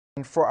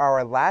And for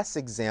our last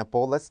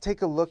example, let's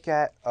take a look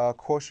at a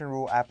quotient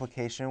rule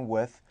application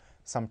with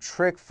some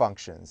trig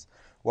functions.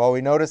 Well,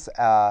 we notice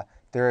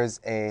there is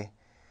a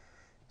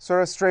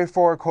sort of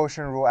straightforward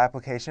quotient rule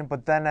application,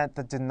 but then at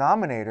the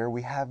denominator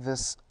we have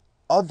this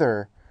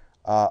other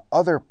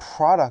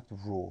product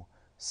rule.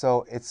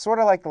 So it's sort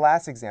of like the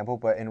last example,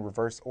 but in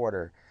reverse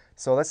order.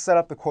 So let's set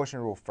up the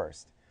quotient rule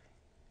first.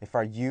 If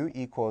our u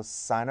equals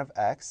sine of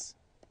x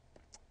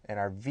and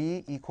our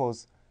v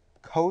equals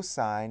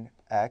cosine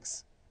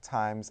x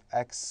times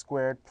x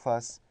squared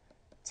plus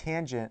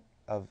tangent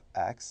of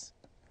x,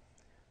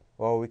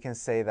 well, we can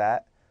say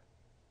that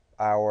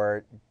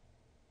our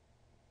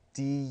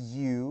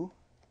du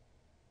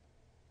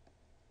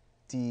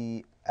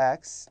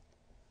dx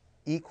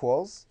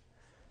equals,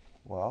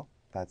 well,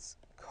 that's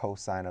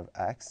cosine of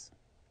x,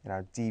 and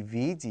our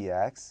dv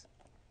dx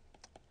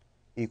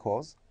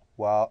equals,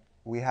 well,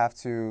 we have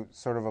to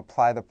sort of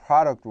apply the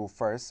product rule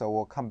first, so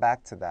we'll come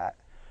back to that.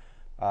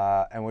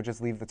 And we'll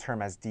just leave the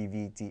term as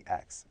dv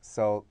dx.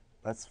 So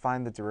let's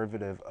find the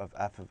derivative of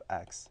f of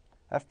x.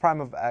 F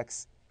prime of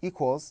x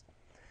equals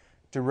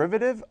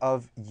derivative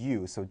of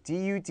u, so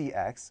du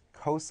dx,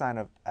 cosine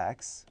of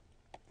x,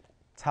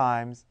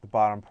 times the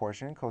bottom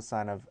portion,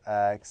 cosine of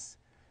x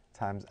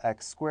times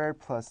x squared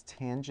plus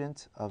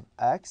tangent of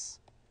x,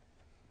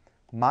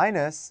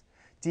 minus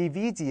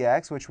dv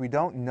dx, which we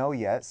don't know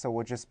yet, so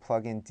we'll just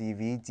plug in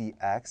dv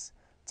dx,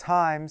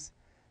 times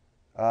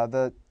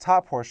the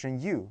top portion,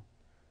 u,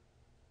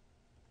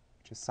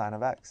 which is sine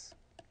of x.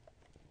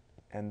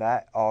 And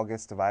that all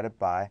gets divided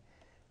by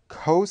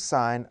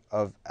cosine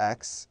of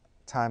x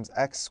times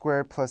x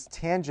squared plus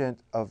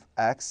tangent of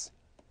x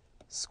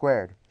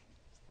squared.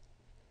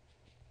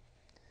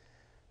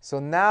 So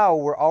now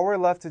all we're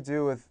left to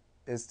do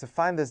is to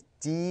find this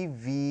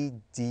dv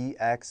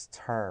dx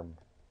term,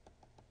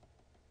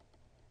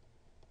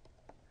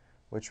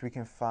 which we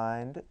can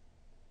find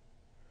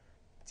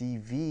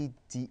dv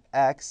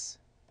dx.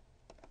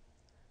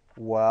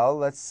 Well,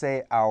 let's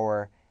say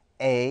our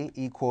a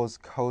equals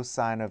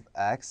cosine of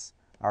x,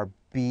 our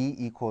b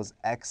equals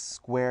x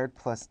squared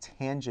plus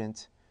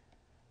tangent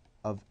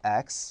of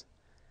x.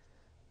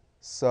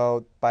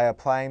 So by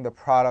applying the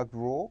product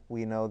rule,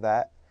 we know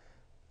that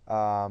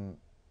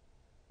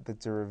the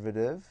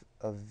derivative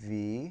of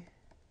v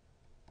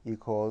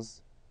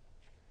equals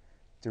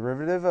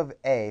derivative of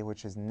a,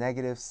 which is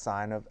negative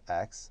sine of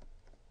x,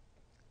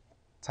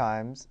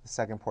 times the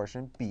second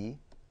portion, b,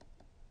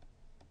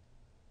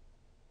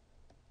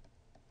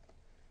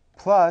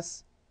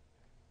 plus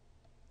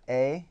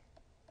a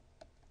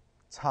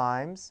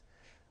times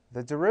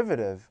the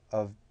derivative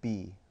of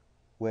b,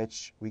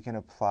 which we can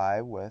apply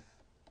with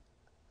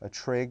a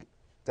trig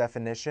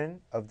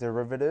definition of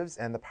derivatives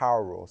and the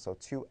power rule. So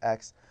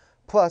 2x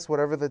plus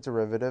whatever the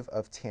derivative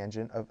of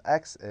tangent of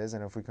x is.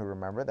 And if we can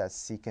remember, that's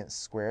secant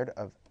squared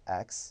of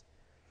x.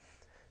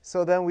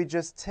 So then we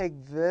just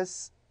take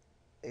this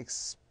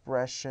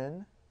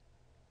expression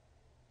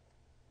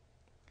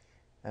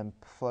and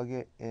plug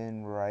it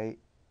in right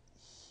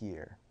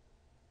here.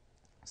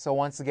 So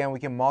once again, we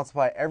can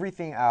multiply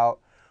everything out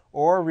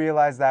or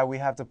realize that we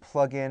have to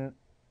plug in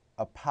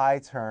a pi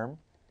term.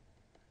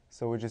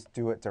 So we just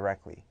do it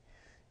directly.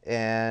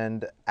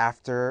 And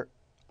after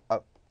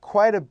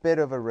quite a bit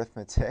of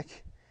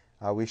arithmetic,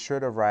 we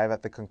should arrive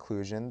at the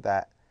conclusion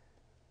that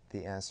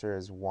the answer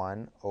is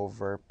 1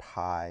 over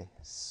pi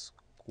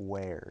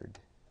squared.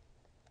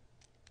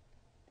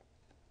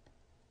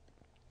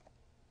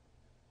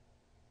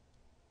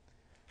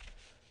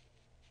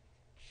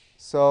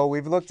 So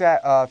we've looked at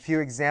a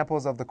few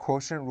examples of the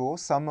quotient rule,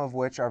 some of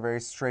which are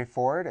very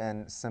straightforward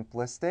and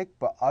simplistic,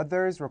 but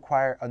others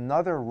require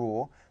another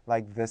rule,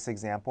 like this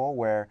example,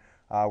 where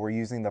we're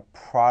using the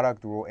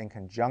product rule in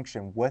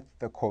conjunction with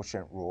the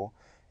quotient rule.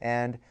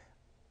 And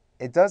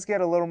it does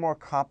get a little more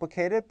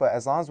complicated, but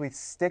as long as we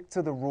stick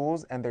to the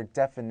rules and their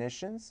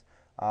definitions,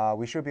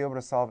 we should be able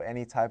to solve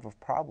any type of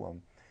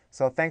problem.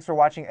 So thanks for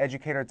watching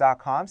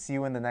Educator.com. See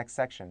you in the next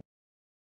section.